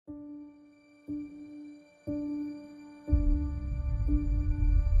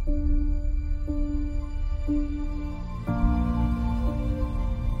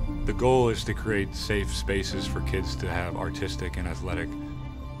goal is to create safe spaces for kids to have artistic and athletic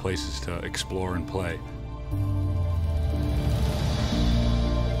places to explore and play.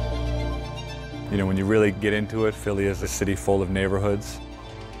 You know, when you really get into it, Philly is a city full of neighborhoods.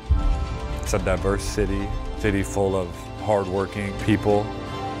 It's a diverse city full of hardworking people.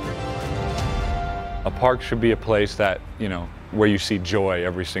 A park should be a place that, you know, where you see joy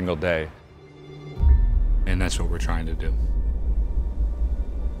every single day. And that's what we're trying to do.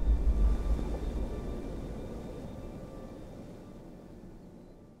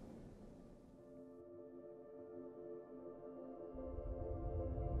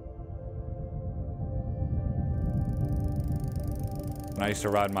 I used to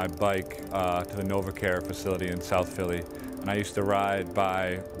ride my bike to the NovaCare facility in South Philly, and I used to ride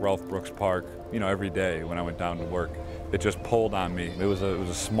by Ralph Brooks Park, you know, every day when I went down to work. It just pulled on me. It was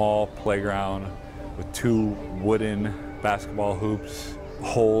a small playground with 2 wooden basketball hoops,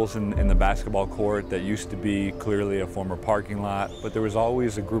 holes in the basketball court that used to be clearly a former parking lot, but there was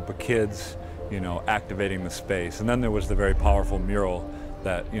always a group of kids, you know, activating the space. And then there was the very powerful mural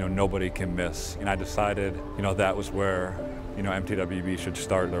that, you know, nobody can miss. And I decided, you know, that was where, you know, MTWB should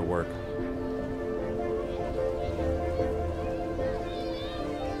start their work.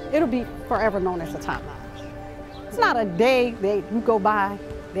 It'll be forever known as a top notch. It's not a day that you go by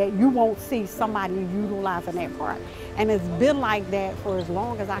that you won't see somebody utilizing that park. And it's been like that for as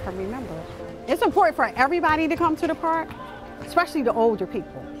long as I can remember. It's important for everybody to come to the park, especially the older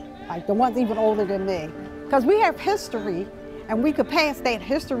people, like the ones even older than me. Because we have history and we could pass that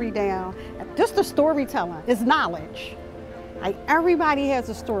history down. Just the storytelling is knowledge. Like, everybody has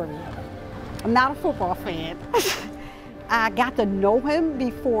a story. I'm not a football fan. I got to know him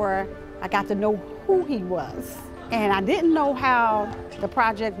before I got to know who he was. And I didn't know how the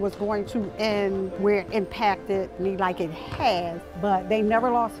project was going to end, where it impacted me like it has, but they never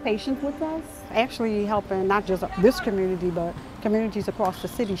lost patience with us, actually helping not just this community, but communities across the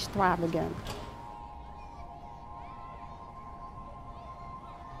city thrive again.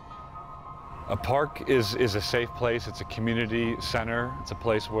 A park is a safe place. It's a community center. It's a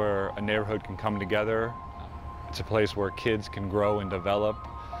place where a neighborhood can come together. It's a place where kids can grow and develop.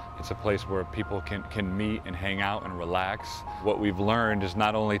 It's a place where people can meet and hang out and relax. What we've learned is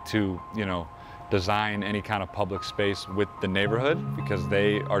not only to, you know, design any kind of public space with the neighborhood, because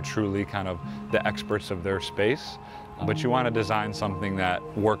they are truly kind of the experts of their space, but you want to design something that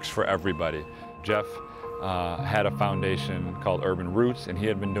works for everybody. Jeff had a foundation called Urban Roots, and he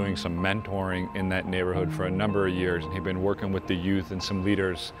had been doing some mentoring in that neighborhood for a number of years, and he'd been working with the youth and some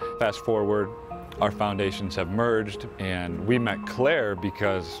leaders. Fast forward, our foundations have merged, and we met Claire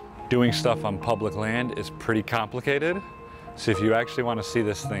because doing stuff on public land is pretty complicated. So if you actually want to see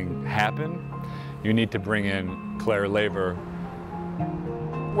this thing happen, you need to bring in Claire Laver.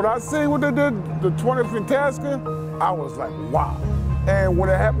 When I see what they did, the 20th in Tasca, I was like, wow. And when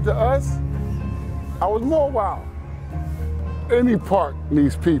it happened to us, I was more wow. Any park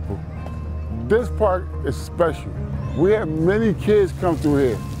needs people. This park is special. We have many kids come through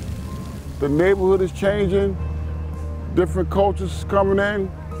here. The neighborhood is changing, different cultures coming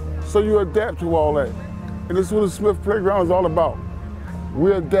in, so you adapt to all that. And this is what the Smith Playground is all about.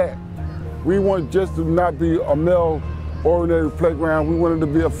 We adapt. We want just to not be a male-oriented playground, we want it to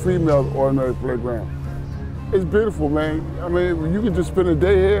be a female-oriented playground. It's beautiful, man. I mean, you can just spend a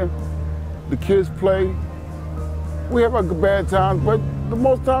day here, the kids play. We have our bad times, but the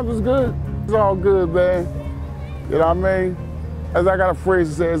most times it's good. It's all good, man. You know what I mean? As I got a phrase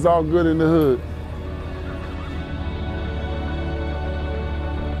to say, it's all good in the hood.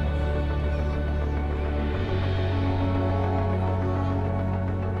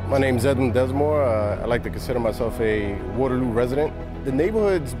 My name's Edwin Desmore. I like to consider myself a Waterloo resident. The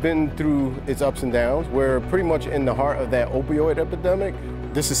neighborhood's been through its ups and downs. We're pretty much in the heart of that opioid epidemic.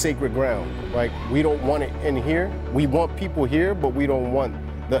 This is sacred ground. Like, we don't want it in here. We want people here, but we don't want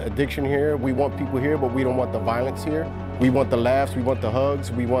the addiction here. We want people here, but we don't want the violence here. We want the laughs, we want the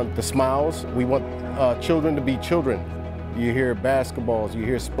hugs, we want the smiles. We want children to be children. You hear basketballs, you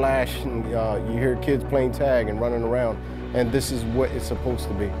hear splash, and, you hear kids playing tag and running around. And this is what it's supposed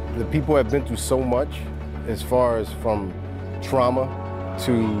to be. The people have been through so much, as far as from trauma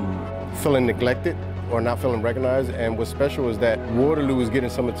to feeling neglected or not feeling recognized. And what's special is that Waterloo is getting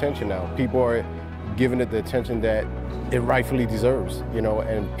some attention now. People are giving it the attention that it rightfully deserves, you know,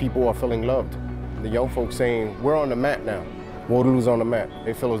 and people are feeling loved. The young folks saying, we're on the map now. Waterloo's on the map.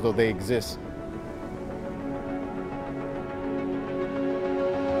 They feel as though they exist.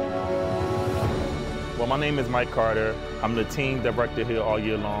 Well, my name is Mike Carter. I'm the team director here all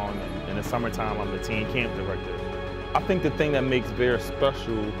year long, and in the summertime, I'm the team camp director. I think the thing that makes Bear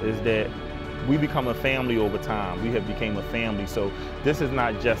special is that we become a family over time. We have become a family, so this is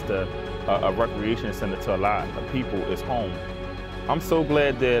not just a recreation center to a lot of people, it's home. I'm so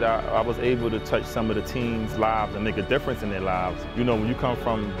glad that I was able to touch some of the teens' lives and make a difference in their lives. You know, when you come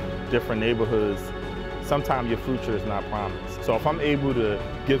from different neighborhoods, sometimes your future is not promised. So if I'm able to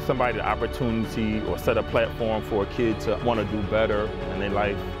give somebody the opportunity or set a platform for a kid to want to do better in their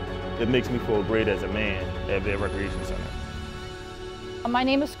life, it makes me feel great as a man at their recreation center. My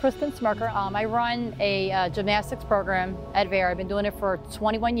name is Kristen Smirker. I run a gymnastics program at VER. I've been doing it for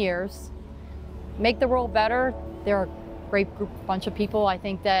 21 years. Make the world better. They're a great bunch of people. I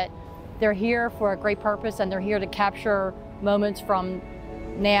think that they're here for a great purpose, and they're here to capture moments from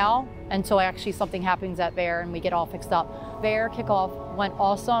now until actually something happens at VER and we get all fixed up. VER kickoff went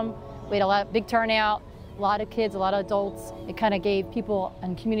awesome. We had a big turnout, a lot of kids, a lot of adults. It kind of gave people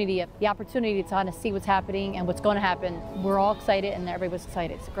and community the opportunity to kind of see what's happening and what's going to happen. We're all excited and everybody's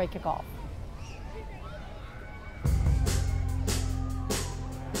excited. It's a great kickoff.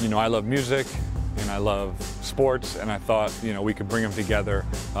 You know, I love music and I love sports, and I thought, you know, we could bring them together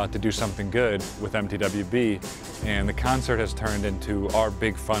to do something good with MTWB. And the concert has turned into our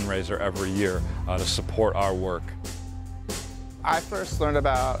big fundraiser every year to support our work. I first learned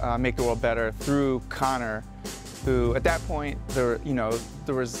about Make the World Better through Connor, who at that point, there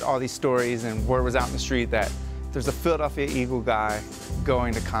was all these stories and word was out in the street that there's a Philadelphia Eagle guy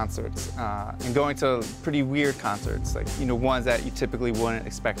going to concerts and going to pretty weird concerts, like, you know, ones that you typically wouldn't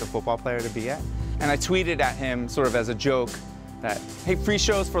expect a football player to be at. And I tweeted at him sort of as a joke that, hey, free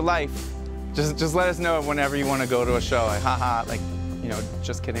shows for life. Just let us know whenever you want to go to a show. Like, haha, like, you know,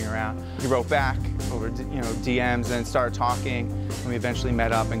 just kidding around. He wrote back over, you know, DMs and started talking, and we eventually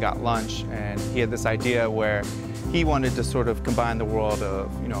met up and got lunch. And he had this idea where he wanted to sort of combine the world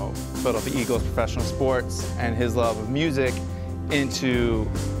of, you know, Philadelphia Eagles professional sports and his love of music into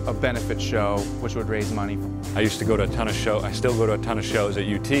a benefit show, which would raise money. I used to go to a ton of shows. I still go to a ton of shows at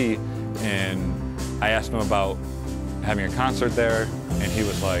UT, and I asked him about having a concert there, and he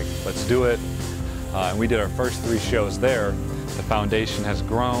was like, let's do it. And we did our first 3 shows there. The foundation has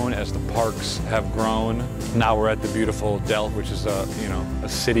grown as the parks have grown. Now we're at the beautiful Delft, which is a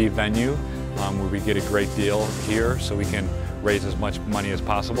city venue where we get a great deal here, so we can raise as much money as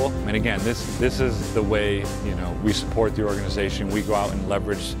possible. And again, this is the way, you know, we support the organization. We go out and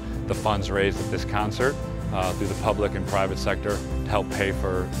leverage the funds raised at this concert through the public and private sector to help pay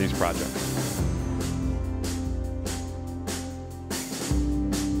for these projects.